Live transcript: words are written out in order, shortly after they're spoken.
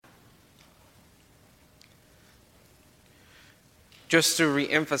Just to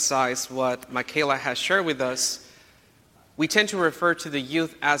re-emphasize what Michaela has shared with us, we tend to refer to the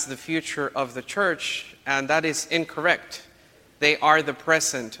youth as the future of the church, and that is incorrect. They are the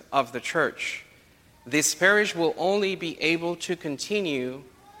present of the church. This parish will only be able to continue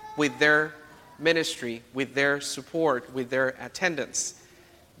with their ministry, with their support, with their attendance.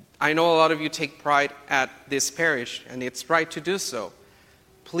 I know a lot of you take pride at this parish, and it's right to do so.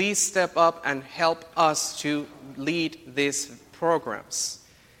 Please step up and help us to lead these programs.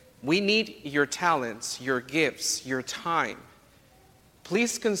 We need your talents, your gifts, your time.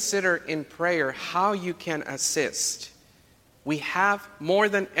 Please consider in prayer how you can assist. We have more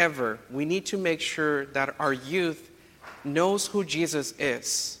than ever, we need to make sure that our youth knows who Jesus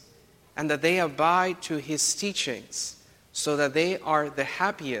is and that they abide to his teachings so that they are the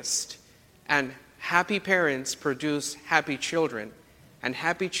happiest. And happy parents produce happy children, and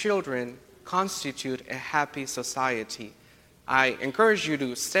happy children constitute a happy society. I encourage you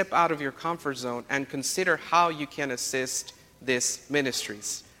to step out of your comfort zone and consider how you can assist these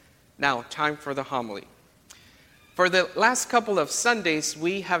ministries. Now, time for the homily. For the last couple of Sundays,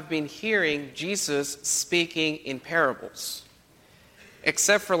 we have been hearing Jesus speaking in parables,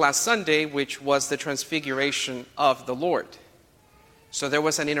 except for last Sunday, which was the transfiguration of the Lord. So there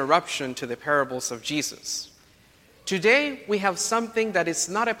was an interruption to the parables of Jesus. Today, we have something that is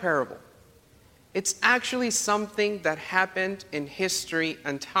not a parable. It's actually something that happened in history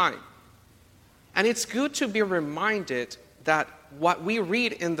and time. And it's good to be reminded that what we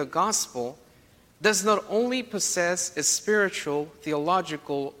read in the gospel does not only possess a spiritual,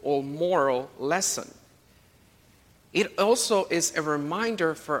 theological, or moral lesson. It also is a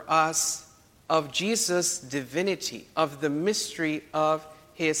reminder for us of Jesus' divinity, of the mystery of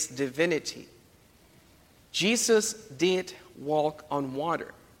his divinity. Jesus did walk on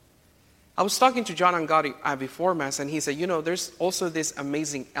water. I was talking to John Angadi before Mass, and he said, there's also this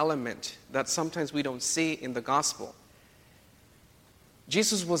amazing element that sometimes we don't see in the gospel.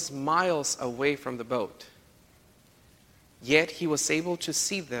 Jesus was miles away from the boat, yet he was able to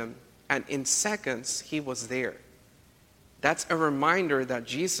see them, and in seconds he was there. That's a reminder that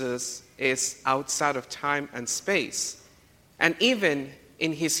Jesus is outside of time and space. And even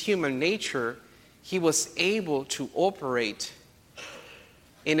in his human nature, he was able to operate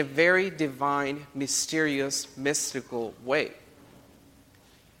in a very divine, mysterious, mystical way.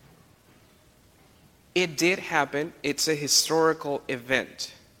 It did happen. It's a historical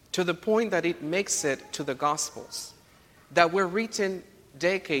event to the point that it makes it to the Gospels that were written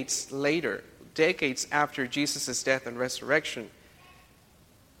decades later, decades after Jesus' death and resurrection.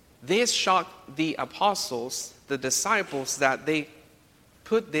 This shocked the apostles, the disciples, that they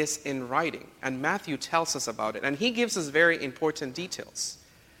put this in writing. And Matthew tells us about it. And he gives us very important details.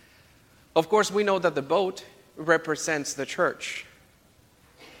 Of course, we know that the boat represents the church.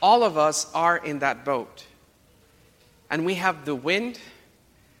 All of us are in that boat. And we have the wind,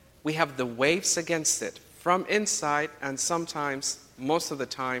 we have the waves against it, from inside and sometimes, most of the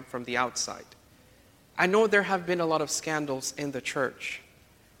time, from the outside. I know there have been a lot of scandals in the church.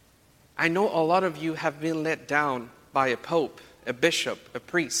 I know a lot of you have been let down by a pope, a bishop, a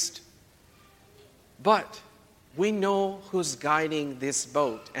priest. But we know who's guiding this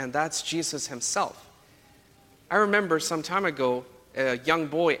boat, and that's Jesus himself. I remember some time ago, a young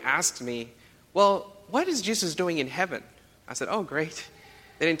boy asked me, well, what is Jesus doing in heaven? I said, oh, great.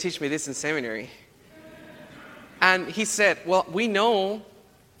 They didn't teach me this in seminary. And he said, well, we know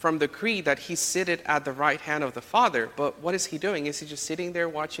from the creed that he's seated at the right hand of the Father, but what is he doing? Is he just sitting there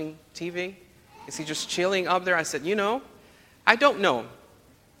watching TV? Is he just chilling up there? I said, I don't know.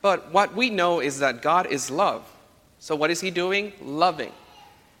 But what we know is that God is love. So what is he doing? Loving.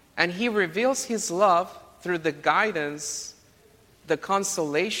 And he reveals his love through the guidance, the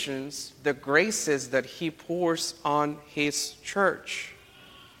consolations, the graces that he pours on his church.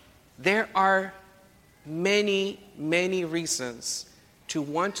 There are many, many reasons to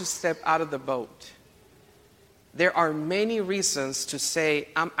want to step out of the boat. There are many reasons to say,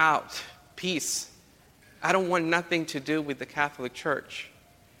 I'm out, peace. I don't want nothing to do with the Catholic Church.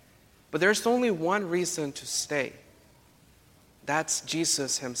 But there's only one reason to stay. That's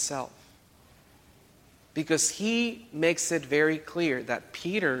Jesus himself. Because he makes it very clear that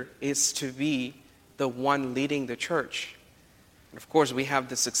Peter is to be the one leading the church. And of course, we have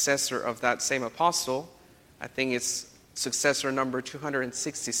the successor of that same apostle. I think it's successor number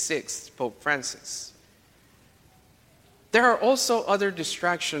 266, Pope Francis. There are also other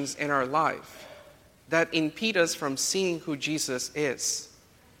distractions in our life that impede us from seeing who Jesus is.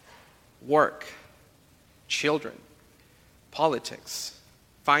 Work, children, politics,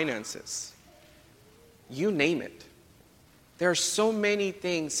 finances, you name it. There are so many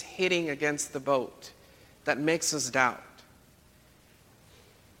things hitting against the boat that makes us doubt.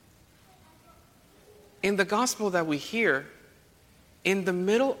 In the gospel that we hear, in the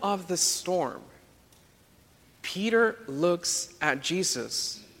middle of the storm, Peter looks at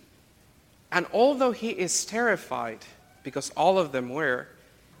Jesus, and although he is terrified, because all of them were,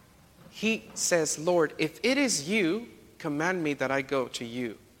 he says, Lord, if it is you, command me that I go to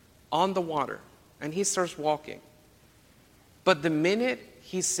you on the water. And he starts walking. But the minute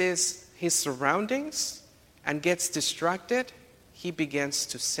he sees his surroundings and gets distracted, he begins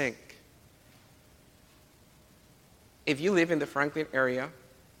to sink. If you live in the Franklin area,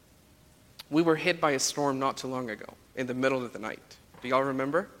 we were hit by a storm not too long ago, in the middle of the night. Do y'all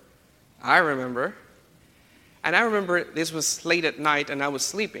remember? I remember. And I remember this was late at night and I was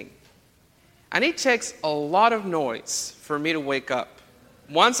sleeping. And it takes a lot of noise for me to wake up.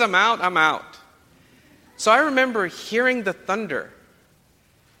 Once I'm out, I'm out. So I remember hearing the thunder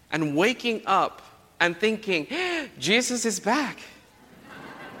and waking up and thinking, Jesus is back.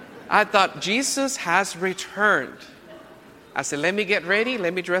 I thought, Jesus has returned. I said, let me get ready,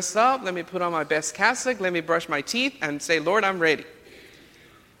 let me dress up, let me put on my best cassock, let me brush my teeth and say, Lord, I'm ready.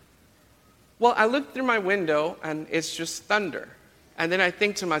 Well, I look through my window and it's just thunder. And then I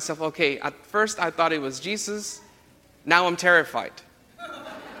think to myself, okay, at first I thought it was Jesus. Now I'm terrified.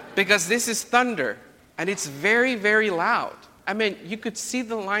 Because this is thunder and it's very, very loud. I mean, you could see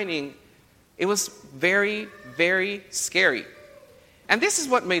the lightning. It was very, very scary. And this is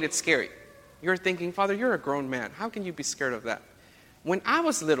what made it scary. You're thinking, Father, you're a grown man. How can you be scared of that? When I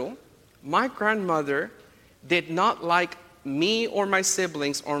was little, my grandmother did not like me or my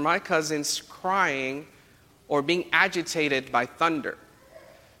siblings or my cousins crying or being agitated by thunder.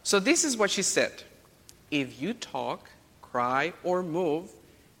 So this is what she said. If you talk, cry, or move,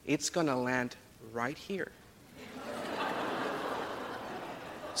 it's going to land right here.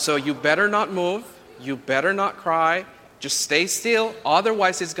 So you better not move. You better not cry. Just stay still,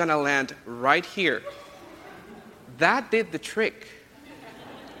 otherwise it's going to land right here. That did the trick.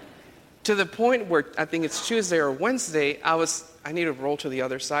 To the point where, I think it's Tuesday or Wednesday, I need to roll to the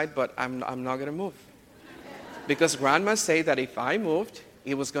other side, but I'm not going to move. Because Grandma said that if I moved,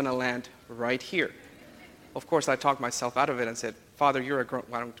 it was going to land right here. Of course, I talked myself out of it and said, Father, you're a grown,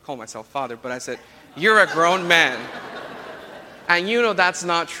 well, I don't call myself Father, but I said, you're a grown man. And you know that's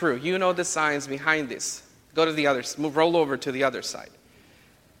not true. You know the science behind this. Go to the other, roll over to the other side.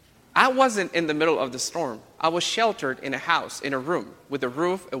 I wasn't in the middle of the storm. I was sheltered in a house, in a room, with a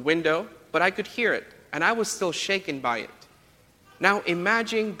roof, a window, but I could hear it, and I was still shaken by it. Now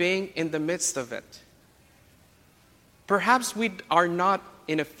imagine being in the midst of it. Perhaps we are not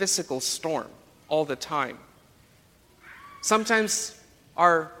in a physical storm all the time. Sometimes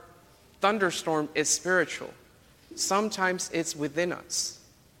our thunderstorm is spiritual. Sometimes it's within us.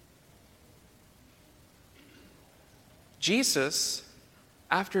 Jesus,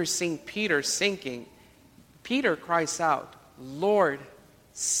 after seeing Peter sinking, Peter cries out, Lord,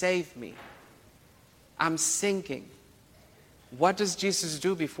 save me. I'm sinking. What does Jesus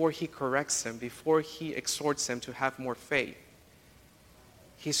do before he corrects him, before he exhorts him to have more faith?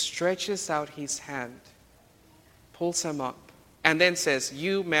 He stretches out his hand, pulls him up, and then says,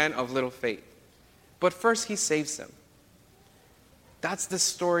 you man of little faith. But first he saves him. That's the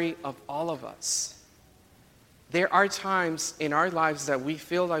story of all of us. There are times in our lives that we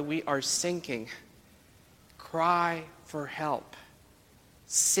feel like we are sinking. Cry for help.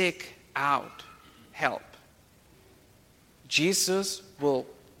 Seek out help. Jesus will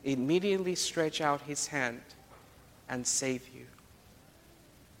immediately stretch out his hand and save you.